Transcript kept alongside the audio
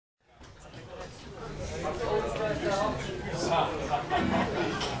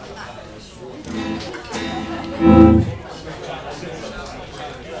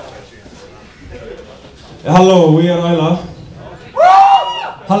Hello, we are Ayla.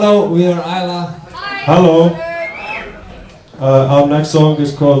 Hello, we are Ayla. Hello. Our next song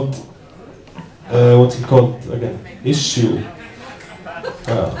is called, what's it called again? Issue.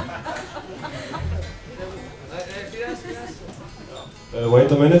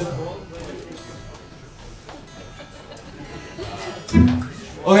 Wait a minute.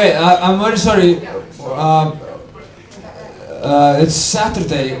 Okay, I'm very sorry. It's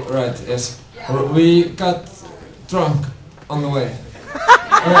Saturday, right? Yes. We got drunk on the way.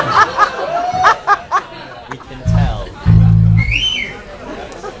 We can tell.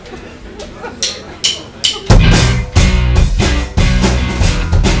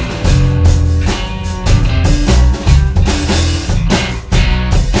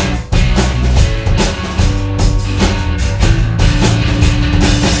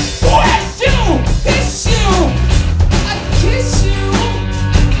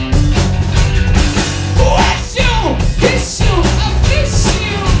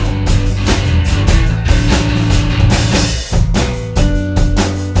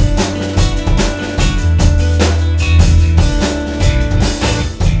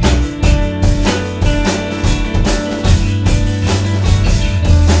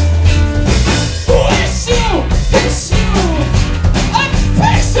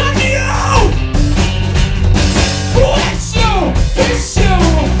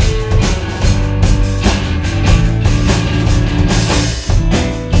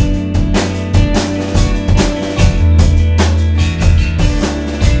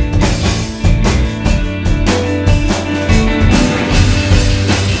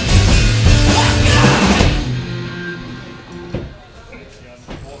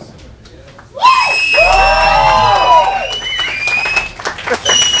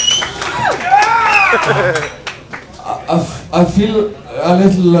 I feel a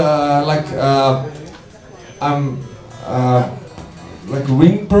little like I'm like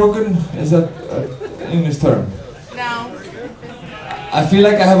wing broken. Is that an English term? No. I feel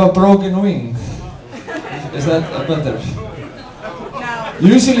like I have a broken wing. Is that better? No.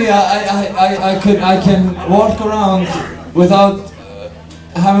 Usually I can walk around without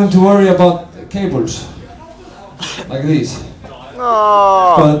having to worry about cables like these.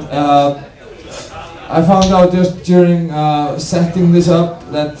 But I found out just during setting this up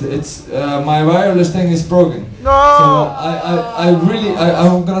that it's my wireless thing is broken. So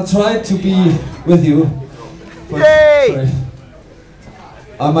I'm gonna try to be with you. But, sorry,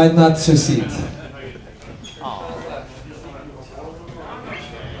 I might not succeed.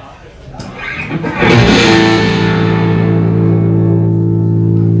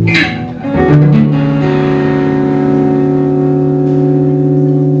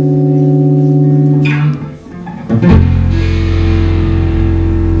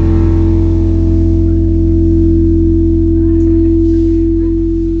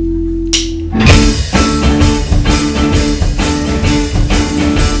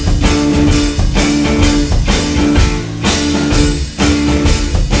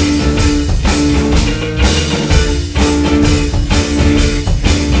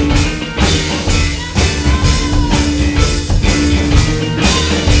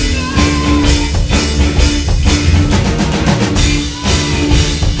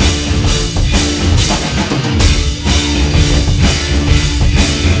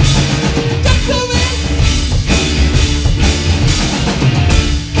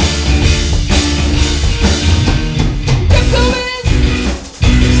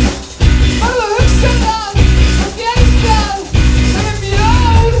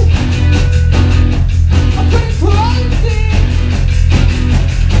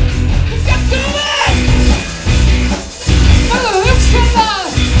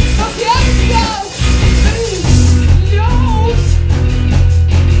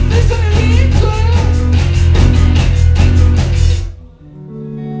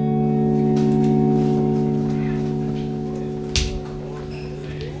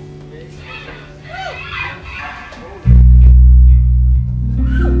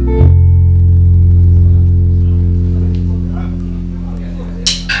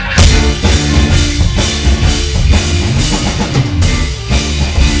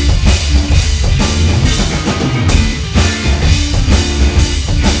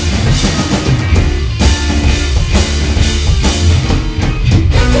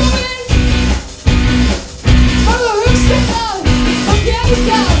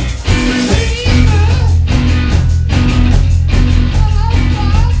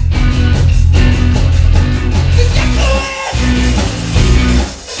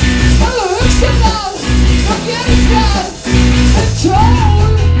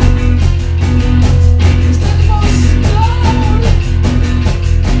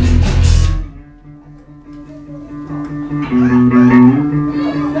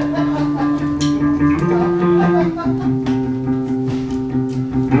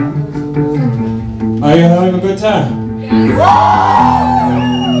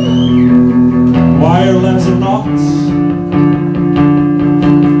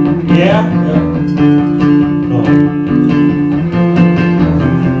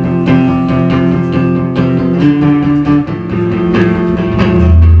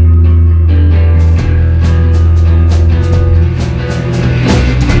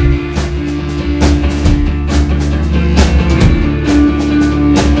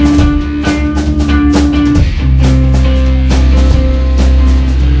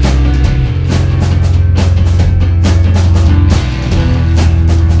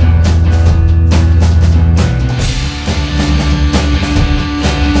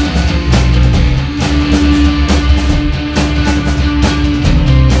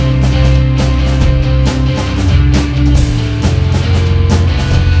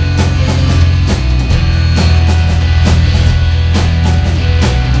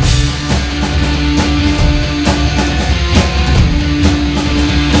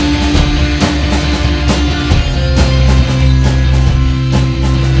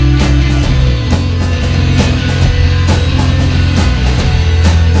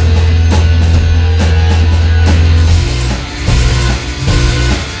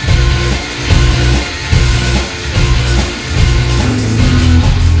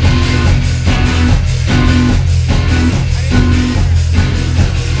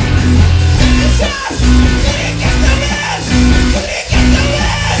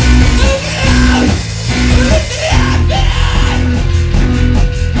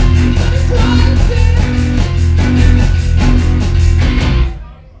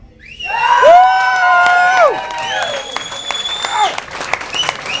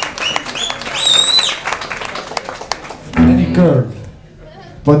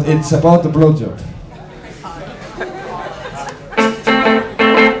 but it's about the blowjob.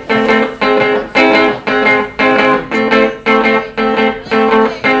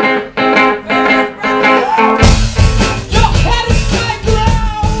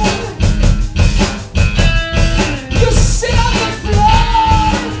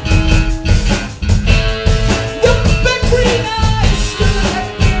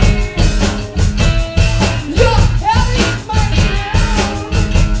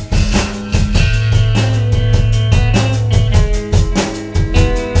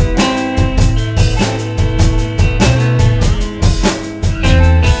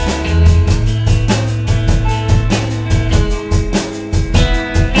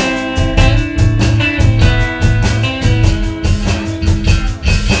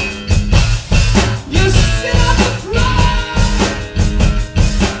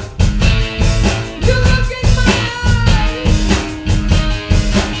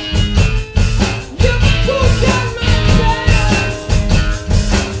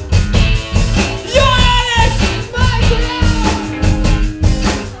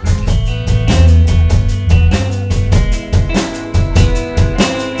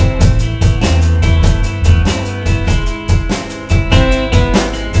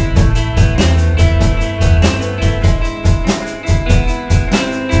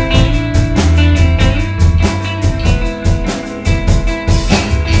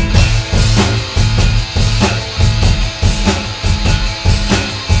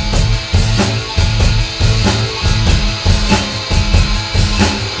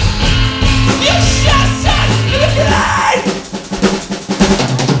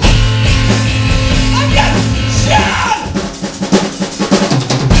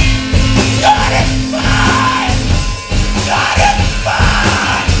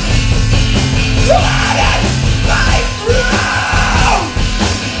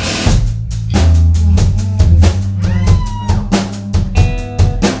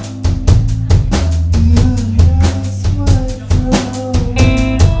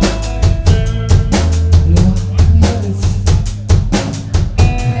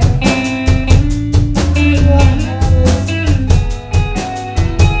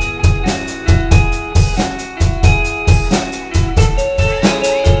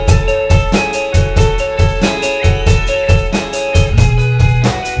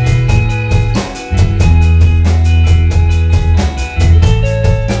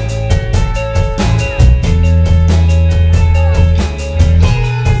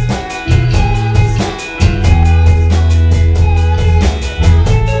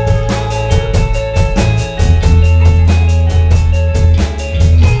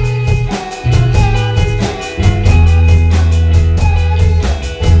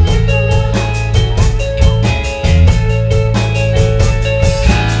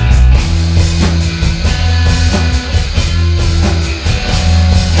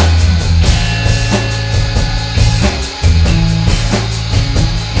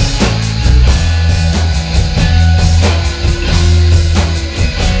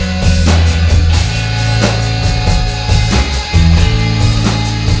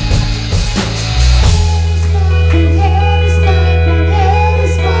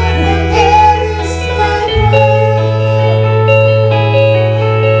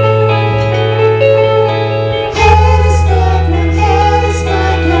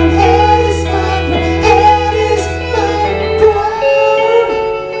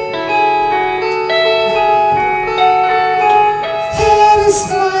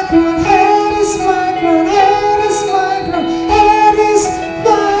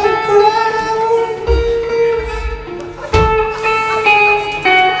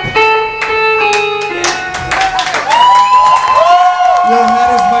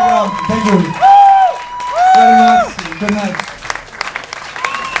 Thank you very much. Good night.